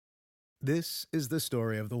This is the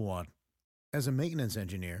story of the one. As a maintenance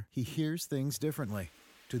engineer, he hears things differently.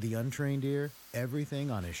 To the untrained ear,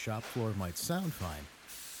 everything on his shop floor might sound fine,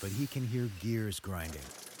 but he can hear gears grinding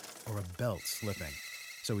or a belt slipping.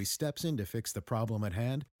 So he steps in to fix the problem at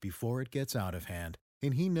hand before it gets out of hand.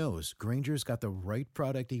 And he knows Granger's got the right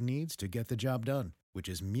product he needs to get the job done, which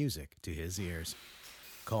is music to his ears.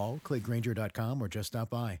 Call, click Grainger.com, or just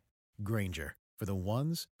stop by. Grainger, for the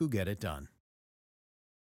ones who get it done.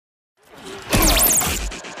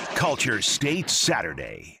 Culture State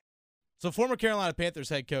Saturday. So former Carolina Panthers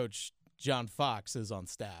head coach John Fox is on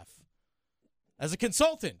staff as a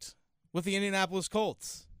consultant with the Indianapolis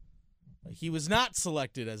Colts. He was not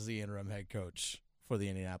selected as the interim head coach for the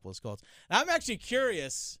Indianapolis Colts. And I'm actually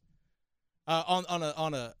curious on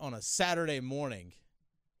a Saturday morning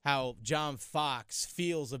how John Fox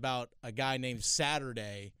feels about a guy named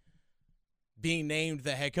Saturday being named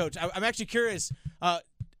the head coach. I'm actually curious.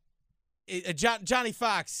 Johnny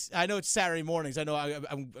Fox, I know it's Saturday mornings. I know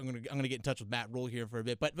I'm gonna get in touch with Matt Rule here for a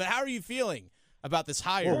bit. But how are you feeling about this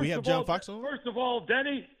hire? We have John Fox on. First of all,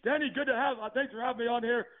 Denny, good to have. Thanks for having me on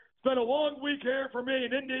here. It's been a long week here for me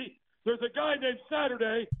in Indy. There's a guy named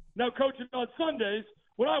Saturday now coaching on Sundays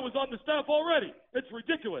when I was on the staff already. It's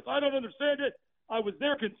ridiculous. I don't understand it. I was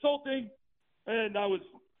there consulting, and I was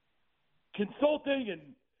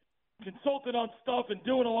consulting on stuff and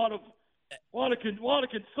doing a lot of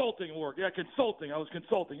consulting work. Yeah, consulting. I was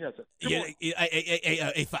consulting. Yes.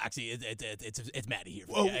 Hey, Foxy, it's Matty here.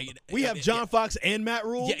 Well, we have John Fox and Matt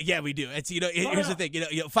Rule. Yeah, we do. It's here's the thing.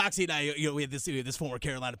 Foxy and I, we have this former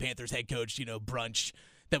Carolina Panthers head coach, brunch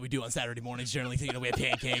that we do on Saturday mornings. Generally, we have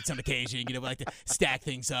pancakes on occasion. We like to stack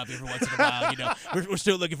things up every once in a while. We're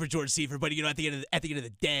still looking for George Seifert, but at the end of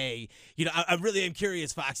the day, I really am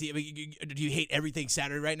curious, Foxy. I mean, do you hate everything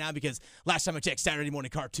Saturday right now? Because last time I checked, Saturday morning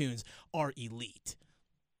cartoons are elite.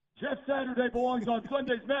 Jeff Saturday belongs on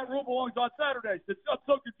Sundays. Matt Rule belongs on Saturdays. It's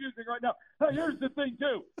so confusing right now. Hey, here's the thing,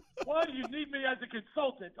 too. Why do you need me as a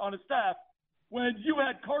consultant on a staff when you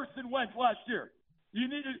had Carson Wentz last year?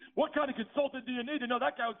 What kind of consultant do you need to know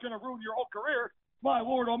that guy was going to ruin your whole career? My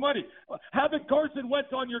Lord Almighty. Having Carson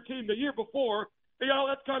Wentz on your team the year before,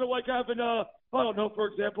 that's kind of like having, for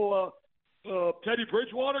example, Teddy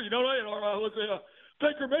Bridgewater, or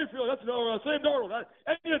Baker Mayfield. That's Sam Darnold.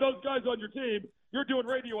 Any of those guys on your team, you're doing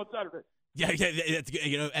radio on Saturday. Yeah.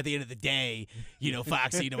 At the end of the day,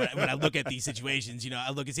 Foxy, when I look at these situations, I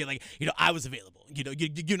look and say, I was available.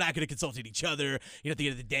 You're not going to consult with each other. At the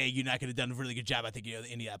end of the day, you're not going to have done a really good job, I think, the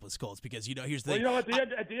Indianapolis Colts, because, here's the thing. At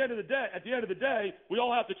the end of the day, we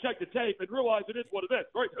all have to check the tape and realize it is what it is,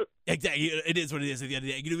 right? Exactly. It is what it is at the end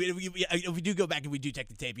of the day. If we do go back and we do check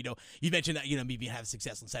the tape, you mentioned that, me being having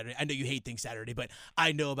success on Saturday. I know you hate things Saturday, but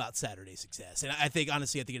I know about Saturday success. And I think,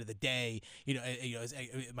 honestly, at the end of the day,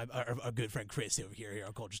 our good friend Chris over here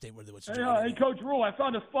on Culture State. Hey, Coach Rule, I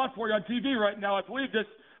found a spot for you on TV right now. I believe this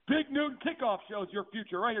Big Noon Kickoff show is your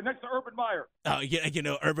future, right here next to Urban Meyer. Oh, yeah,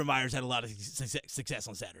 Urban Meyer's had a lot of success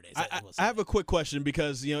on Saturdays. I have a quick question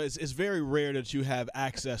because, it's very rare that you have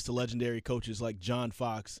access to legendary coaches like John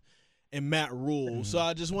Fox and Matt Rule. Mm-hmm. So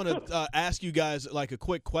I just want to ask you guys a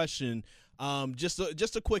quick question, just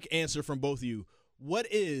a quick answer from both of you. What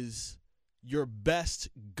is your best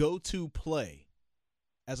go-to play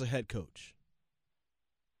as a head coach?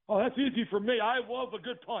 Oh, that's easy for me. I love a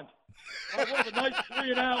good punt. I love a nice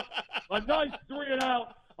 3-and-out,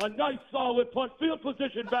 a nice solid punt, field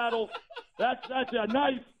position battle. That's a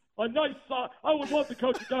nice. I would love to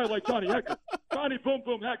coach a guy like Johnny Hekker, Johnny Boom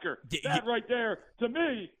Boom Hekker. That right there, to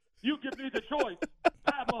me, you give me the choice.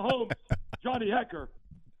 Pat Mahomes, Johnny Hekker.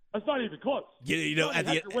 That's not even close. At the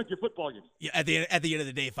end, wins your football games. Yeah, at the end of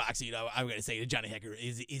the day, Foxy, I'm going to say Johnny Hekker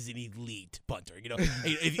is an elite punter.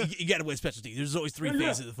 If you got to win special teams. There's always three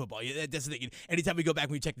phases of the football. That's the thing. Anytime we go back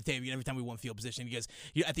and we check the tape, every time we won field position, because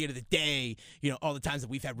at the end of the day, all the times that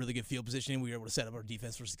we've had really good field position, we were able to set up our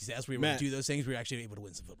defense for success. We were able to do those things. We were actually able to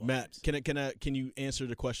win some football games. Matt, can you answer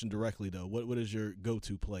the question directly though? What is your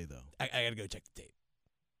go-to play though? I got to go check the tape.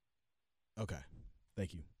 Okay,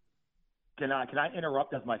 thank you. Can I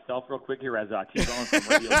interrupt as myself real quick here as T-Bone from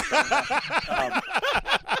Radio?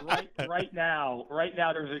 Right now,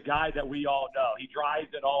 there's a guy that we all know. He drives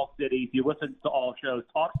in all cities. He listens to all shows.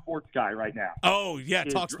 Talk Sports Guy right now. Oh, yeah,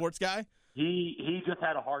 Talk Sports Guy? He just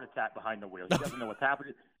had a heart attack behind the wheel. He doesn't know what's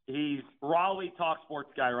happening. He's Raleigh Talk Sports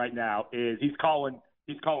Guy right now. He's calling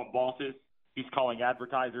bosses. He's calling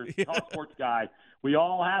advertisers. Talk Sports Guy. We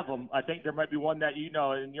all have them. I think there might be one that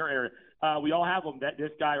in your area. We all have him.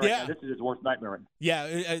 This guy right now, this is his worst nightmare.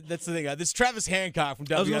 Yeah, that's the thing. This is Travis Hancock from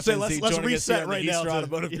WFNZ. I was going to say, let's joining us here reset on the right now. Eastern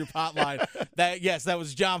Automotive Group Hotline. That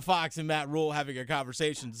was John Fox and Matt Rule having a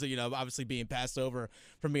conversation. So, obviously being passed over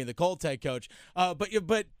from being the Colts head coach. But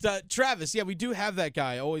Travis, we do have that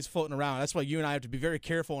guy always floating around. That's why you and I have to be very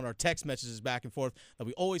careful in our text messages back and forth that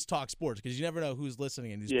we always talk sports, because you never know who's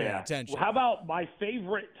listening and who's paying attention. Well, how about my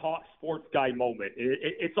favorite talk sports guy moment?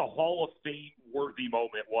 It's a Hall of Fame worthy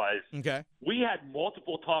moment. Was we had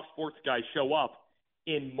multiple talk sports guys show up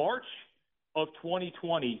in March of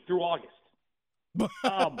 2020 through August.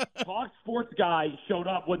 Talk sports guy showed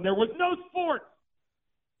up when there was no sports.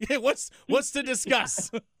 Yeah, what's to discuss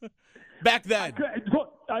back then?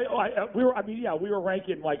 We were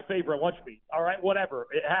ranking like favorite lunch meat. All right, whatever,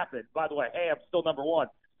 it happened. By the way, hey, I'm still number one.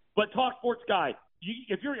 But talk sports guy,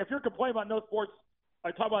 if you're complaining about no sports,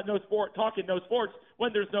 I talk about talking no sports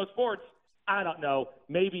when there's no sports. I don't know.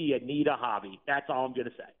 Maybe you need a hobby. That's all I'm going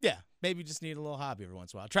to say. Yeah, maybe you just need a little hobby every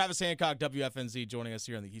once in a while. Travis Hancock, WFNZ, joining us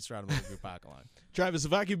here on the Eastern Automotive Group Hotline. Travis,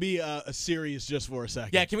 if I could be serious just for a second.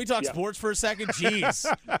 Yeah, can we talk sports for a second? Jeez.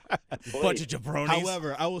 Bunch of jabronis.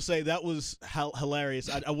 However, I will say that was hilarious.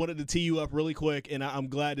 I wanted to tee you up really quick, and I'm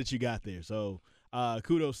glad that you got there. So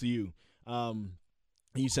kudos to you.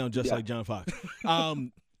 You sound just like John Fox.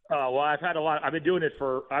 Well, I've had a lot. I've been doing it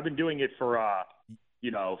for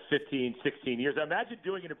 15, 16 years. Imagine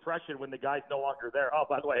doing an impression when the guy's no longer there. Oh,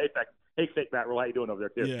 by the way, hey, fake Matt Rule, how you doing over there,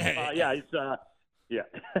 too? Yeah.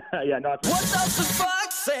 Yeah, no. What does the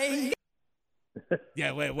fox say?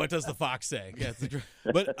 Yeah, wait, what does the fox say? Yeah,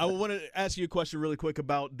 but I want to ask you a question really quick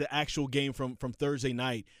about the actual game from Thursday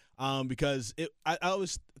night, because I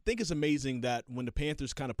always think it's amazing that when the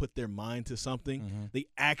Panthers kind of put their mind to something, they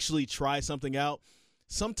actually try something out.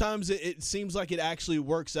 Sometimes it seems like it actually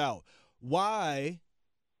works out. Why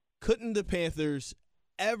couldn't the Panthers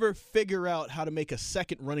ever figure out how to make a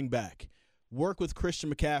second running back work with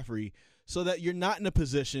Christian McCaffrey so that you're not in a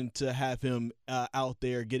position to have him out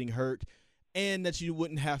there getting hurt, and that you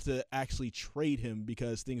wouldn't have to actually trade him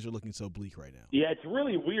because things are looking so bleak right now? Yeah, it's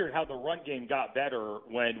really weird how the run game got better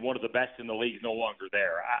when one of the best in the league is no longer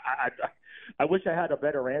there. I wish I had a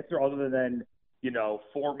better answer other than,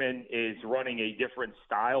 Foreman is running a different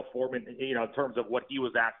style. Foreman, in terms of what he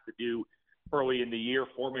was asked to do early in the year,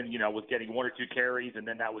 Foreman, was getting one or two carries, and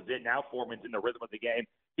then that was it. Now Foreman's in the rhythm of the game.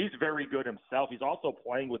 He's very good himself. He's also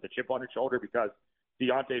playing with a chip on his shoulder because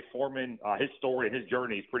D'Onta Foreman, his story and his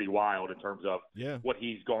journey is pretty wild in terms of what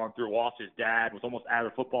he's gone through. Lost his dad, was almost out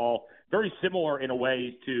of football. Very similar in a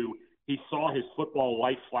way to he saw his football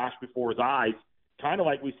life flash before his eyes, kind of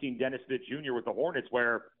like we've seen Dennis Smith Jr. with the Hornets,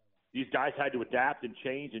 where these guys had to adapt and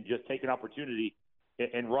change and just take an opportunity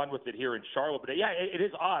and run with it here in Charlotte. But it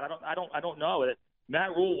is odd. I don't know.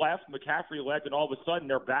 Matt Rule left, McCaffrey left, and all of a sudden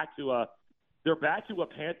they're back to a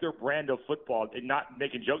Panther brand of football, and not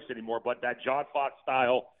making jokes anymore, but that John Fox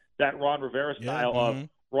style, that Ron Rivera style of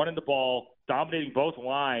running the ball, dominating both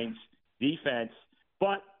lines, defense.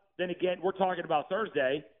 But then again, we're talking about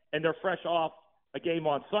Thursday, and they're fresh off a game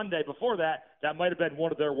on Sunday before that might have been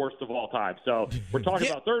one of their worst of all time. So we're talking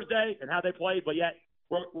about Thursday and how they played, but yet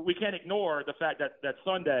we can't ignore the fact that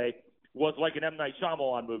Sunday was like an M. Night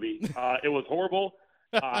Shyamalan movie. It was horrible.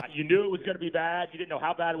 You knew it was going to be bad. You didn't know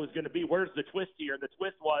how bad it was going to be. Where's the twist here? And the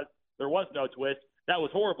twist was there was no twist. That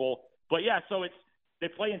was horrible. But, so they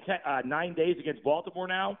play in 9 days against Baltimore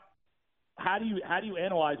now. How do you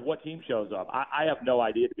analyze what team shows up? I have no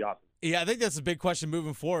idea, to be honest. Yeah, I think that's a big question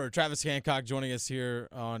moving forward. Travis Hancock joining us here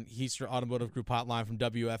on Eastern Automotive Group Hotline from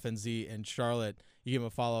WFNZ in Charlotte. You give him a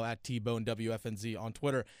follow at T-Bone WFNZ on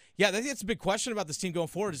Twitter. Yeah, I think that's a big question about this team going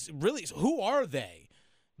forward is really who are they?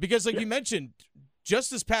 Because like you mentioned, just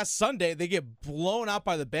this past Sunday, they get blown out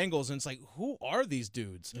by the Bengals, and it's like, who are these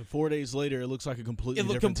dudes? And 4 days later, it looks like a completely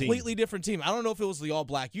different team. I don't know if it was the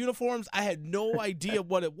all-black uniforms. I had no idea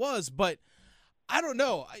what it was, but I don't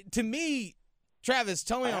know. To me, Travis,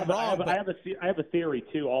 tell me I'm wrong. I have a theory,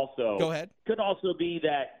 too, also. Go ahead. Could also be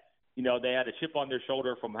that, they had a chip on their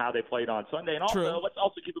shoulder from how they played on Sunday. And also, let's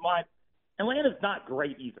also keep in mind, Atlanta's not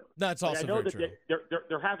great either. That's also very true.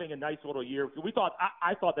 They're having a nice little year.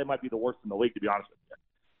 I thought they might be the worst in the league, to be honest with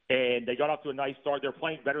you. And they got off to a nice start. They're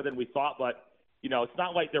playing better than we thought, but it's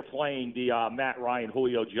not like they're playing the Matt Ryan,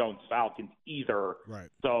 Julio Jones Falcons either. Right.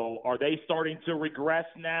 So are they starting to regress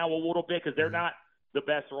now a little bit because they're not the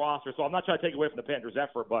best roster? So I'm not trying to take away from the Panthers'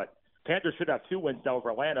 effort, but Panthers should have 2 wins now over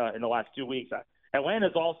Atlanta in the last 2 weeks.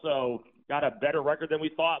 Atlanta's also got a better record than we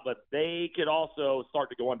thought, but they could also start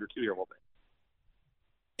to go under 2 here a little bit.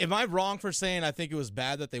 Am I wrong for saying I think it was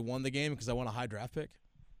bad that they won the game because I won a high draft pick?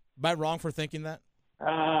 Am I wrong for thinking that?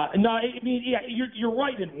 No, I mean, yeah, you're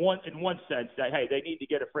right in one sense that hey, they need to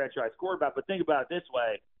get a franchise quarterback. But think about it this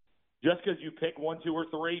way: just because you pick 1, 2, or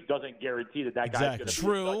 3 doesn't guarantee that guy's going to be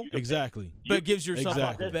true. Exactly. But it gives yourself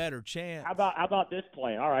Exactly. a better chance. How about this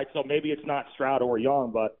plan? All right, so maybe it's not Stroud or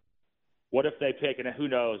Young, but what if they pick? And who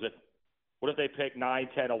knows? What if they pick 9,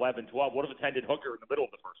 10, 11, 12? What if it's Hendon Hooker in the middle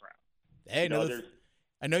of the first round? Hey,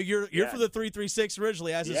 I know you're for the 3-3-6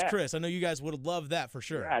 originally, as is Yeah. Chris. I know you guys would love that for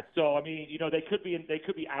sure. Yeah. So I mean, they could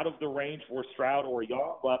be out of the range for Stroud or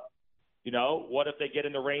Young, but what if they get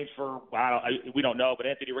in the range for we don't know, but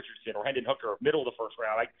Anthony Richardson or Hendon Hooker, middle of the first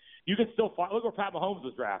round? Like you can still find. Look where Pat Mahomes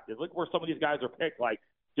was drafted. Look where some of these guys are picked. Like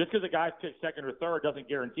just because a guy's picked second or third doesn't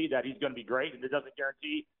guarantee that he's going to be great, and it doesn't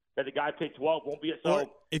guarantee that the guy picked 12 won't be. So or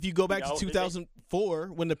if you go back to 2004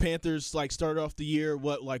 when the Panthers started off the year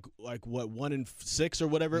 1-6 or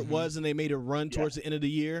whatever it was, and they made a run towards the end of the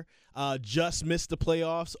year, just missed the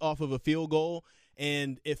playoffs off of a field goal,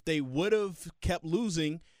 and if they would have kept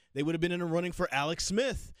losing, they would have been in a running for Alex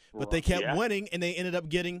Smith, but they kept winning, and they ended up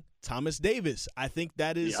getting Thomas Davis. I think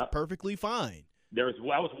that is perfectly fine. I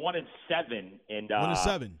was 1-7, and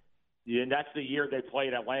 1-7. Yeah, and that's the year they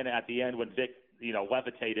played Atlanta at the end when Vic,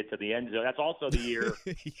 levitated to the end zone. That's also the year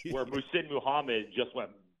where Muhsin Muhammad just went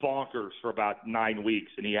bonkers for about 9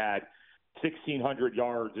 weeks, and he had 1,600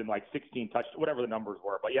 yards and 16 touchdowns, whatever the numbers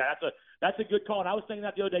were. But yeah, that's a good call. And I was thinking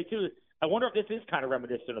that the other day too. I wonder if this is kind of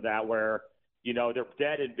reminiscent of that, where they're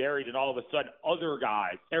dead and buried, and all of a sudden other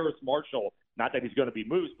guys, Terrace Marshall, not that he's going to be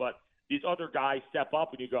Moose, but these other guys step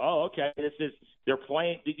up, and you go, oh, okay, they're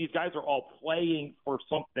playing. These guys are all playing for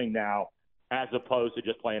something now, as opposed to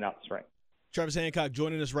just playing out the string. Travis Hancock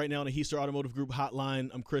joining us right now on the Heister Automotive Group hotline.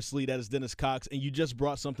 I'm Chris Lee. That is Dennis Cox. And you just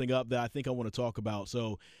brought something up that I think I want to talk about.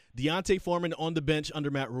 So Deontay Foreman on the bench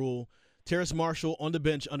under Matt Rule. Terrace Marshall on the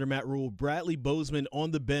bench under Matt Rule. Bradley Bozeman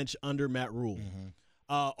on the bench under Matt Rule.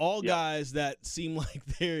 All guys that seem like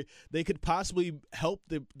they could possibly help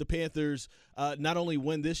the Panthers not only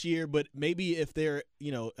win this year, but maybe if they're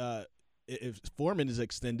if Foreman is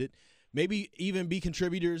extended, maybe even be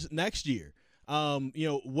contributors next year.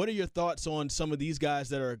 What are your thoughts on some of these guys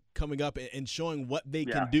that are coming up and showing what they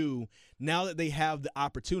can do now that they have the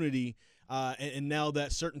opportunity, and now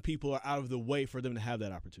that certain people are out of the way for them to have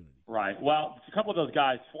that opportunity? Right. Well, a couple of those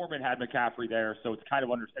guys, Foreman had McCaffrey there, so it's kind of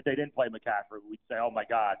if they didn't play McCaffrey, we'd say, oh my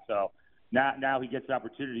God. So now he gets the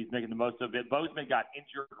opportunity, he's making the most of it. Bozeman got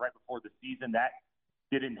injured right before the season. That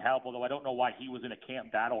didn't help, although I don't know why he was in a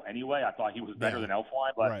camp battle anyway. I thought he was better than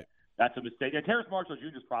Elflein, but that's a mistake. And Terrace Marshall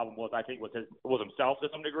Jr.'s problem was himself to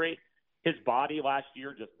some degree. His body last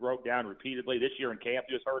year just broke down repeatedly. This year in camp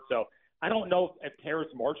he was hurt. So I don't know if Terrace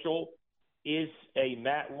Marshall is a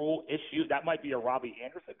Matt Rule issue. That might be a Robbie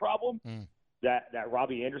Anderson problem. That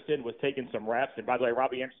Robbie Anderson was taking some reps. And by the way,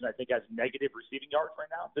 Robbie Anderson I think has negative receiving yards right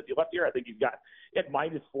now since he left here. I think he had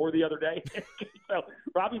 -4 the other day. So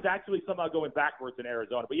Robbie's actually somehow going backwards in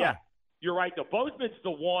Arizona. But yeah. You're right, though. Bozeman's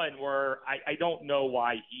the one where I don't know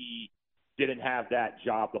why he didn't have that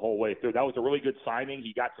job the whole way through. That was a really good signing.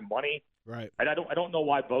 He got some money. Right. And I don't know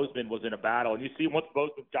why Bozeman was in a battle. And you see once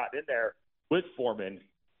Bozeman's gotten in there with Foreman,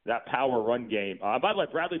 that power run game. By the way,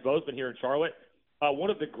 Bradley Bozeman here in Charlotte,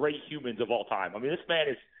 one of the great humans of all time. I mean, this man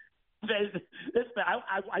is – this man,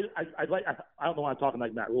 I don't know why I'm talking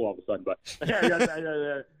like Matt Rule all of a sudden, but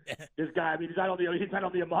this guy, I mean, he's not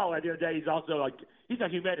only a model at the end of the day, he's also he's a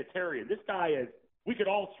humanitarian. This guy is, we could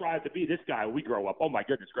all strive to be this guy when we grow up. Oh my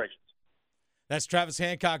goodness gracious. That's Travis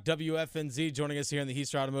Hancock, WFNZ, joining us here in the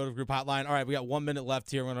Heister Automotive Group hotline. All right, we got 1 minute left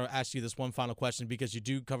here. We're going to ask you this one final question because you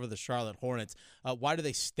do cover the Charlotte Hornets. Why do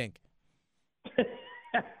they stink?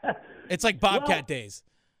 It's like Bobcat days.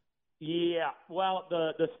 Yeah, well,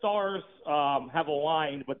 the stars have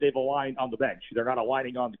aligned, but they've aligned on the bench. They're not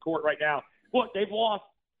aligning on the court right now. Look, they've lost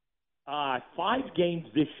 5 games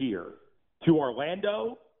this year to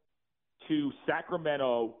Orlando, to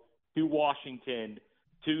Sacramento, to Washington,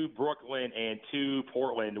 to Brooklyn, and to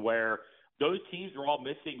Portland, where those teams are all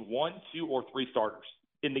missing 1, 2, or 3 starters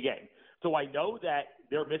in the game. So I know that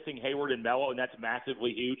they're missing Hayward and Melo, and that's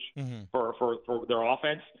massively huge for their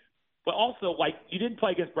offense. But also, you didn't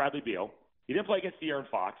play against Bradley Beal. You didn't play against De'Aaron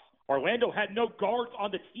Fox. Orlando had no guards on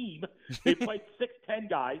the team. They played 6'10"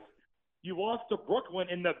 guys. You lost to Brooklyn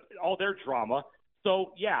in all their drama.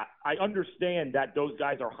 So, yeah, I understand that those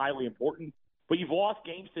guys are highly important. But you've lost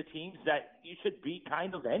games to teams that you should beat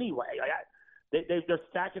kind of anyway. They're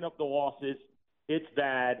stacking up the losses. It's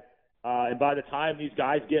bad. And by the time these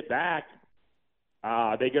guys get back,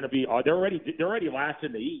 they're going to be they're already last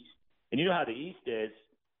in the East. And you know how the East is.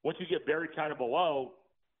 Once you get buried kind of below,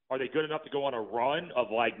 are they good enough to go on a run of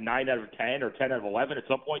 9 out of 10 or 10 out of 11 at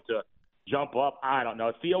some point to jump up. I don't know.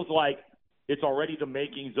 It feels like it's already the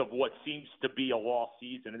makings of what seems to be a lost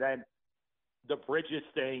season. And then the Bridges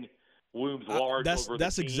thing looms large over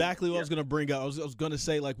That's the team. exactly what I was going to bring up. I was going to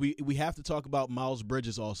say, like, we have to talk about Miles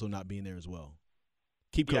Bridges also not being there as well.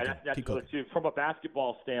 Keep cooking. That's Keep good cooking. too. From a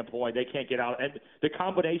basketball standpoint, they can't get out. And the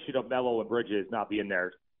combination of Melo and Bridges not being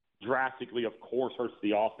there drastically, of course, hurts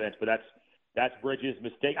the offense. But that's Bridges'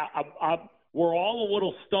 mistake. We're all a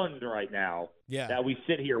little stunned right now that we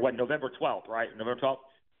sit here, November 12th, right? November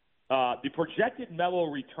 12th. The projected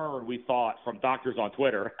Melo return, we thought, from doctors on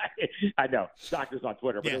Twitter. I know, doctors on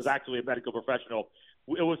Twitter, but It was actually a medical professional.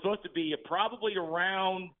 It was supposed to be probably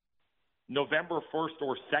around November 1st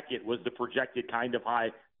or 2nd was the projected kind of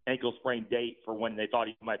high ankle sprain date for when they thought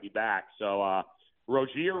he might be back. So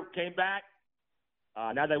Rozier came back.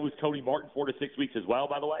 Now that was Cody Martin 4 to 6 weeks as well,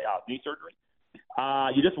 by the way, knee surgery.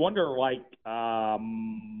 You just wonder,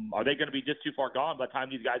 are they going to be just too far gone by the time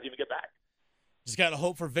these guys even get back? Just got to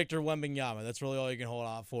hope for Victor Wembanyama. That's really all you can hold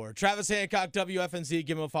out for. Travis Hancock, WFNZ.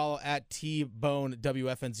 Give him a follow at T-Bone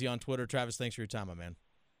WFNZ on Twitter. Travis, thanks for your time, my man.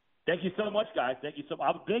 Thank you so much, guys. Thank you so much.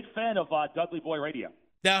 I'm a big fan of Dudley Boy Radio.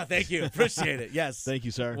 No, thank you. Appreciate it. Yes. Thank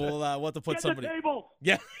you, sir. We'll have to put Get somebody. the tables.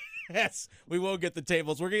 Yeah. Yes, we will get the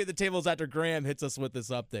tables. We're going to get the tables after Graham hits us with this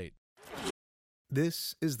update.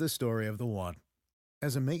 This is the story of the one.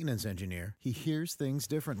 As a maintenance engineer, he hears things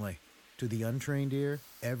differently. To the untrained ear,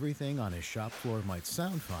 everything on his shop floor might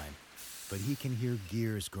sound fine, but he can hear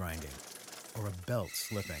gears grinding or a belt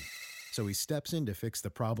slipping. So he steps in to fix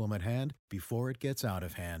the problem at hand before it gets out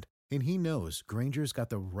of hand. And he knows Grainger's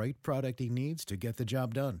got the right product he needs to get the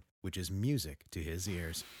job done, which is music to his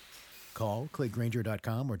ears. Call, click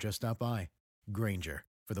Grainger.com, or just stop by. Grainger,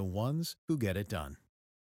 for the ones who get it done.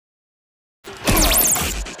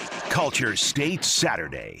 Culture State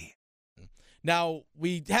Saturday. Now,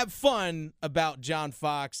 we have fun about John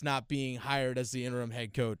Fox not being hired as the interim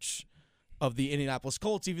head coach of the Indianapolis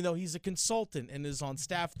Colts, even though he's a consultant and is on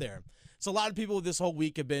staff there. So a lot of people this whole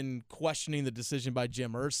week have been questioning the decision by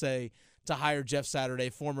Jim Irsay to hire Jeff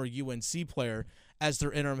Saturday, former UNC player, as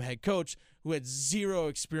their interim head coach, who had zero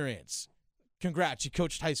experience. Congrats, you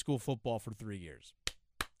coached high school football for 3 years.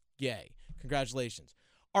 Yay. Congratulations.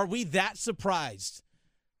 Are we that surprised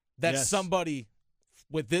that somebody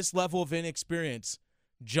with this level of inexperience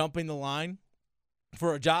jumping the line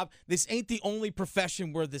for a job? This ain't the only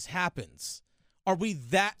profession where this happens. Are we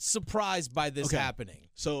that surprised by this happening?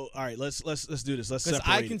 So, all right, let's do this. Let's Because separate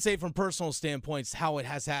I can say from personal standpoints how it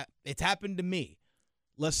has it's happened to me.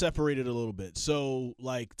 Let's separate it a little bit. So,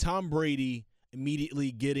 like Tom Brady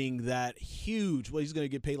immediately getting that huge, he's going to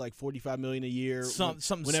get paid like $45 million a year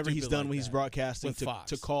whenever he's done when he's broadcasting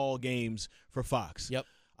to call games for Fox. Yep.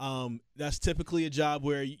 That's typically a job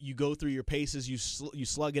where you go through your paces, you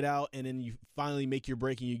slug it out, and then you finally make your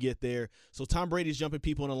break and you get there. So Tom Brady's jumping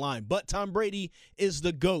people in the line. But Tom Brady is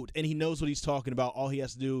the GOAT, and he knows what he's talking about. All he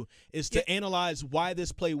has to do is to analyze why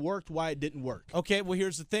this play worked, why it didn't work. Okay, well,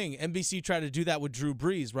 here's the thing. NBC tried to do that with Drew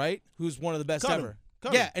Brees, right? Who's one of the best ever.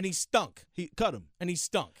 Cut him. And he stunk. He cut him. And he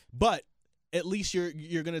stunk. But at least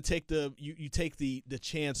you're going to take the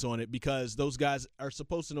chance on it because those guys are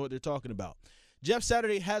supposed to know what they're talking about. Jeff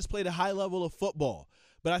Saturday has played a high level of football,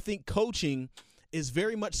 but I think coaching is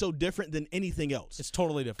very much so different than anything else. It's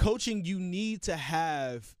totally different. Coaching, you need to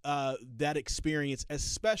have that experience,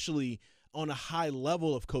 especially on a high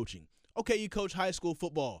level of coaching. Okay, you coach high school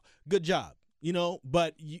football. Good job,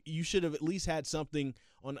 but you should have at least had something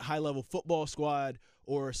on a high-level football squad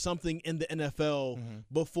or something in the NFL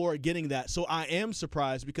before getting that. So I am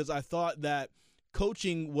surprised because I thought that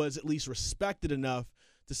coaching was at least respected enough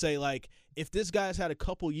to say, like, if this guy's had a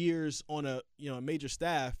couple years on a major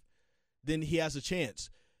staff, then he has a chance.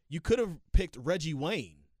 You could have picked Reggie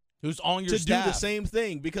Wayne, who's on your staff, to do the same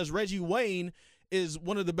thing because Reggie Wayne is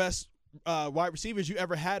one of the best wide receivers you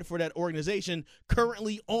ever had for that organization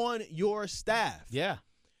currently on your staff. Yeah.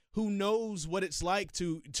 Who knows what it's like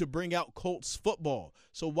to bring out Colts football.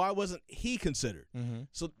 So why wasn't he considered?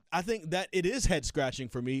 So I think that it is head-scratching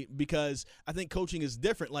for me because I think coaching is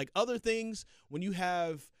different. Like other things, when you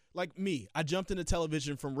have – like me, I jumped into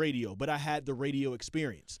television from radio, but I had the radio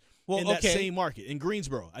experience in that same market. In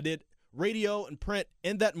Greensboro, I did radio and print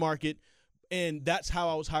in that market, and that's how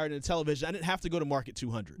I was hired into television. I didn't have to go to Market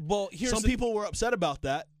 200. Well, Some people were upset about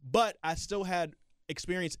that, but I still had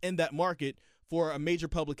experience in that market for a major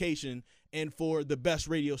publication and for the best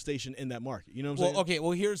radio station in that market. You know what I'm saying? Okay,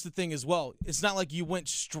 well, here's the thing as well. It's not like you went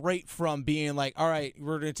straight from being like, all right,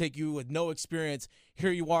 we're going to take you with no experience.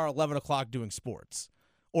 Here you are 11 o'clock doing sports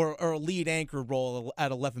or a lead anchor role at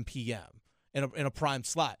 11 p.m. in a prime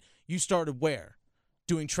slot. You started where?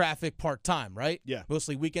 doing traffic part-time, right? Yeah.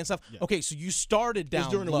 Mostly weekend stuff. Yeah. Okay, so you started down It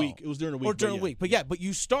was during low. a week. It was during a week. Or during a week. But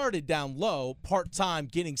you started down low, part-time,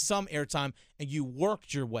 getting some airtime, and you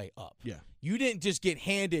worked your way up. Yeah. You didn't just get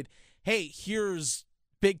handed, hey, here's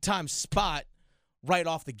big-time spot right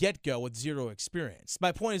off the get-go with zero experience.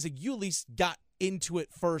 My point is that you at least got into it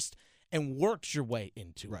first and worked your way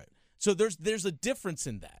into it. Right. So there's a difference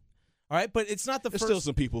in that. All right, but it's not the There's first. still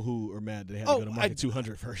some people who are mad that they had to go to market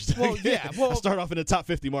 200 first. Well, yeah. Well, I start off in the top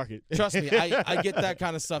 50 market. Trust me, I get that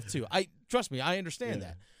kind of stuff too. Trust me, I understand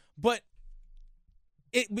that. But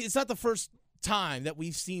it's not the first time that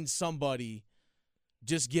we've seen somebody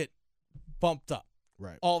just get bumped up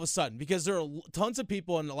Right. all of a sudden, because there are tons of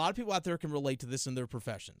people, and a lot of people out there can relate to this in their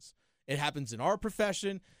professions. It happens in our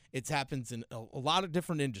profession. It happens in a lot of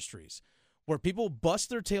different industries where people bust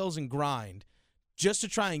their tails and grind just to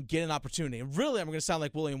try and get an opportunity. And really, I'm going to sound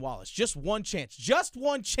like William Wallace. Just one chance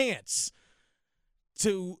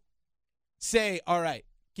to say, all right,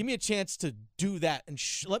 give me a chance to do that and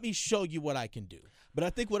let me show you what I can do. But I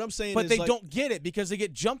think what I'm saying But is they like, don't get it because they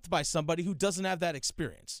get jumped by somebody who doesn't have that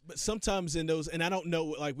experience. But sometimes in those, and I don't know,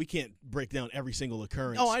 like we can't break down every single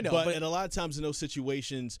occurrence. Oh, I know. But a lot of times in those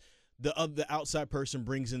situations, the outside person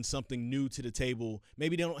brings in something new to the table.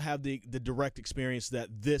 Maybe they don't have the direct experience that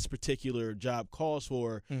this particular job calls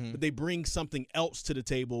for, but they bring something else to the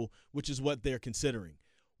table, which is what they're considering.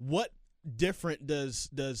 What different does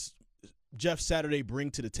Jeff Saturday bring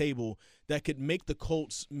to the table that could make the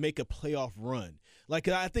Colts make a playoff run? Like,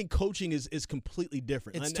 I think coaching is completely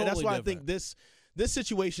different. It's and totally that's why different. I think this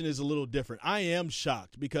situation is a little different. I am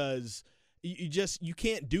shocked because you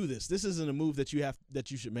can't do this. This isn't a move that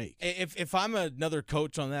you should make. If I'm another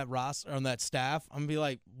coach on that roster, on that staff, I'm gonna be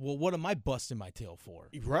like, well, what am I busting my tail for?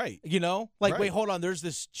 Right. You know, like, Right. wait, hold on. There's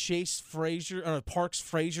this Parks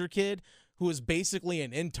Frazier kid who is basically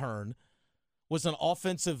an intern, was an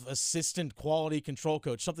offensive assistant quality control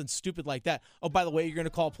coach, something stupid like that. Oh, by the way, you're going to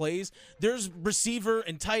call plays? There's receiver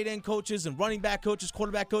and tight end coaches and running back coaches,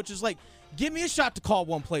 quarterback coaches. Like, give me a shot to call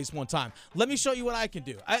one plays one time. Let me show you what I can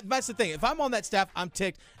do. That's the thing. If I'm on that staff, I'm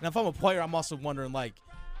ticked. And if I'm a player, I'm also wondering, like,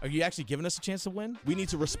 are you actually giving us a chance to win? We need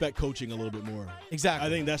to respect coaching a little bit more. Exactly. I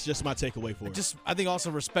think that's just my takeaway for it. I think also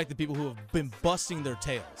respect the people who have been busting their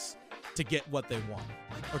tails to get what they want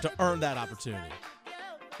or to earn that opportunity.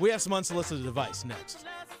 We have some unsolicited advice next.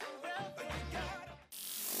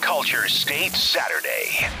 Culture State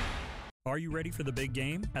Saturday. Are you ready for the big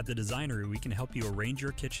game? At The Designery, we can help you arrange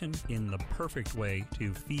your kitchen in the perfect way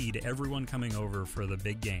to feed everyone coming over for the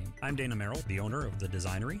big game. I'm Dana Merrill, the owner of The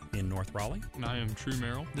Designery in North Raleigh. And I am True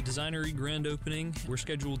Merrill. The Designery grand opening, we're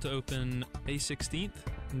scheduled to open May 16th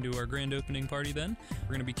and do our grand opening party then. We're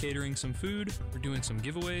going to be catering some food. We're doing some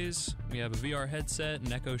giveaways. We have a VR headset,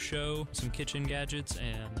 an Echo Show, some kitchen gadgets,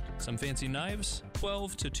 and some fancy knives.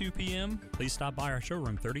 12 to 2 p.m. Please stop by our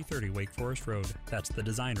showroom, 3030 Wake Forest Road. That's The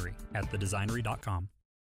Designery at thedesignery.com.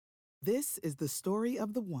 This is the story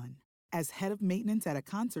of the one. As head of maintenance at a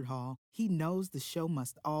concert hall, he knows the show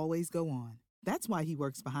must always go on. That's why he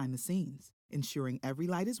works behind the scenes, ensuring every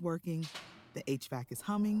light is working, the HVAC is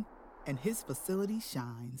humming, and his facility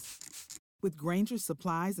shines. With Grainger's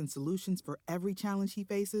supplies and solutions for every challenge he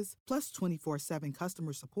faces, plus 24/7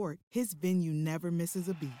 customer support, his venue never misses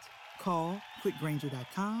a beat. Call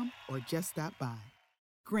quickgrainger.com or just stop by.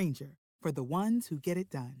 Grainger, for the ones who get it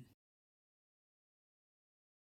done.